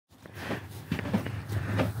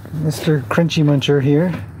Mr. Crunchy Muncher here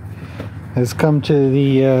has come to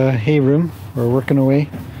the hay room. We're working away,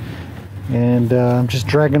 and I'm just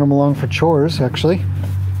dragging him along for chores, actually,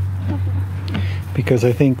 because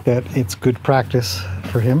I think that it's good practice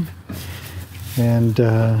for him. And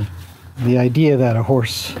the idea that a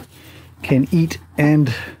horse can eat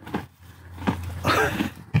and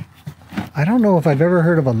I don't know if I've ever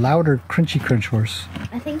heard of a louder crunchy crunch horse.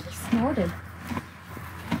 I think he snorted.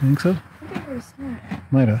 You think so? I think I heard a snort.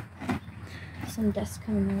 Might have. Some dust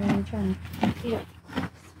coming around trying to eat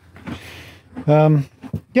it.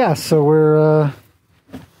 Yeah, so we're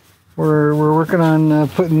working on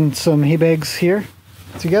putting some hay bags here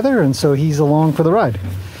together, and so he's along for the ride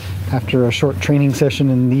after a short training session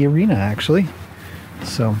in the arena, actually.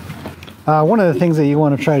 So one of the things that you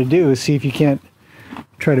want to try to do is see if you can't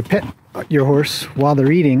try to pet your horse while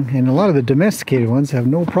they're eating, and a lot of the domesticated ones have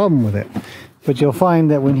no problem with it. But you'll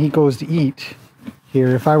find that when he goes to eat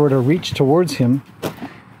here, if I were to reach towards him,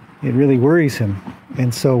 it really worries him.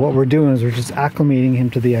 And so what we're doing is we're just acclimating him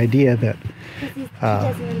to the idea that he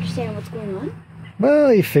doesn't understand what's going on. Well,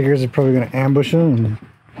 he figures they're probably going to ambush him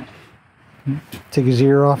and take his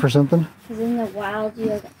ear off or something. Because in the wild,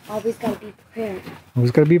 you always got to be prepared.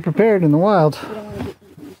 Always got to be prepared in the wild. You don't want to get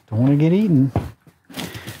eaten. Don't want to get eaten.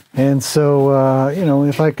 And so, you know,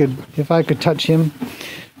 if I could touch him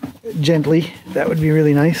gently, that would be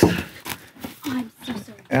really nice. Oh, I'm so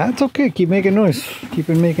sorry. That's okay. Keep making noise. Keep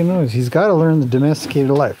him making noise. He's got to learn the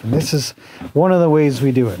domesticated life, and this is one of the ways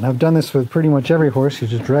we do it. And I've done this with pretty much every horse. You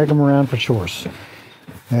just drag them around for chores,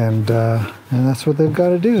 and that's what they've got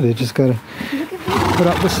to do. They just got to put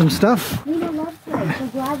up with some stuff.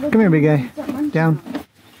 Come here, big guy. Down.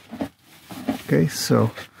 Okay,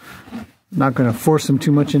 so not going to force him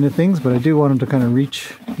too much into things, but I do want him to kind of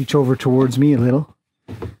reach over towards me a little,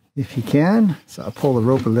 if he can. So I'll pull the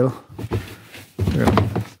rope a little. There.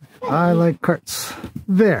 I like carts.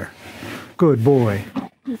 There. Good boy.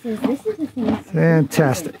 He says this is the thing.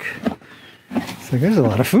 Fantastic. It's like, there's a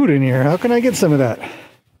lot of food in here. How can I get some of that?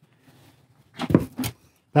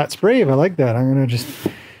 That's brave. I like that. I'm going to just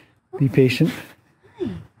be patient. Hi.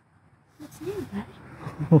 What's new,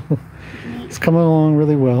 bud? It's coming along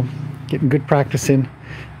really well. Getting good practice in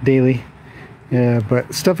daily. Yeah,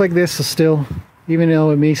 but stuff like this is still, even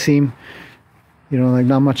though it may seem, you know, like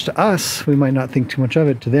not much to us, we might not think too much of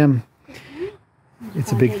it. To them,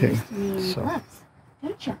 it's a big thing. So, gloves,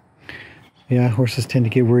 don't you? yeah, horses tend to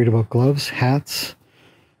get worried about gloves, hats,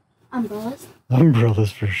 umbrellas.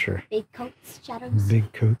 Umbrellas for sure. Big coats, shadows.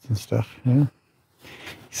 Big coats and stuff. Yeah.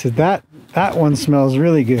 He said that one smells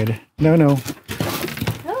really good. No. No.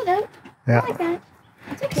 Yeah. I like that.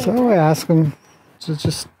 It's okay. So I asked him to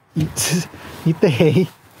just eat the hay.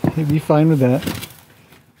 He'd be fine with that.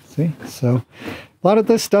 See? So a lot of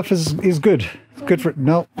this stuff is good. It's good for...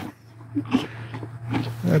 No.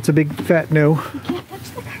 That's a big fat no. You can't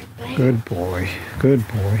touch the cart, bud. Good boy. Good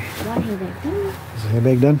boy. One haybag done. Is the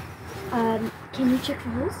haybag done? Can you check for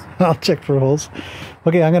holes? I'll check for holes.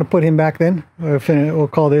 Okay, I'm going to put him back then. We'll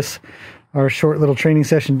call this our short little training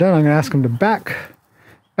session done. I'm going to ask him to back.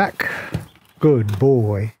 Good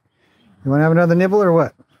boy. You want to have another nibble or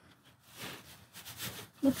what?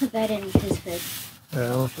 We'll put that in his face.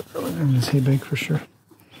 I'll put that one in his hay bag for sure.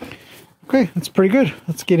 Okay, that's pretty good.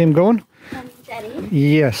 Let's get him going. Daddy?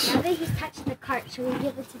 Yes. Now that he's touched the cart, should we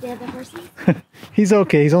give it to the other horses? He's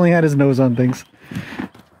okay. He's only had his nose on things.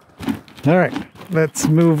 All right, let's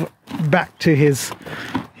move back to his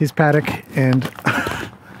paddock and...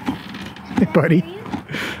 Hey, buddy.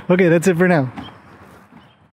 Okay, that's it for now.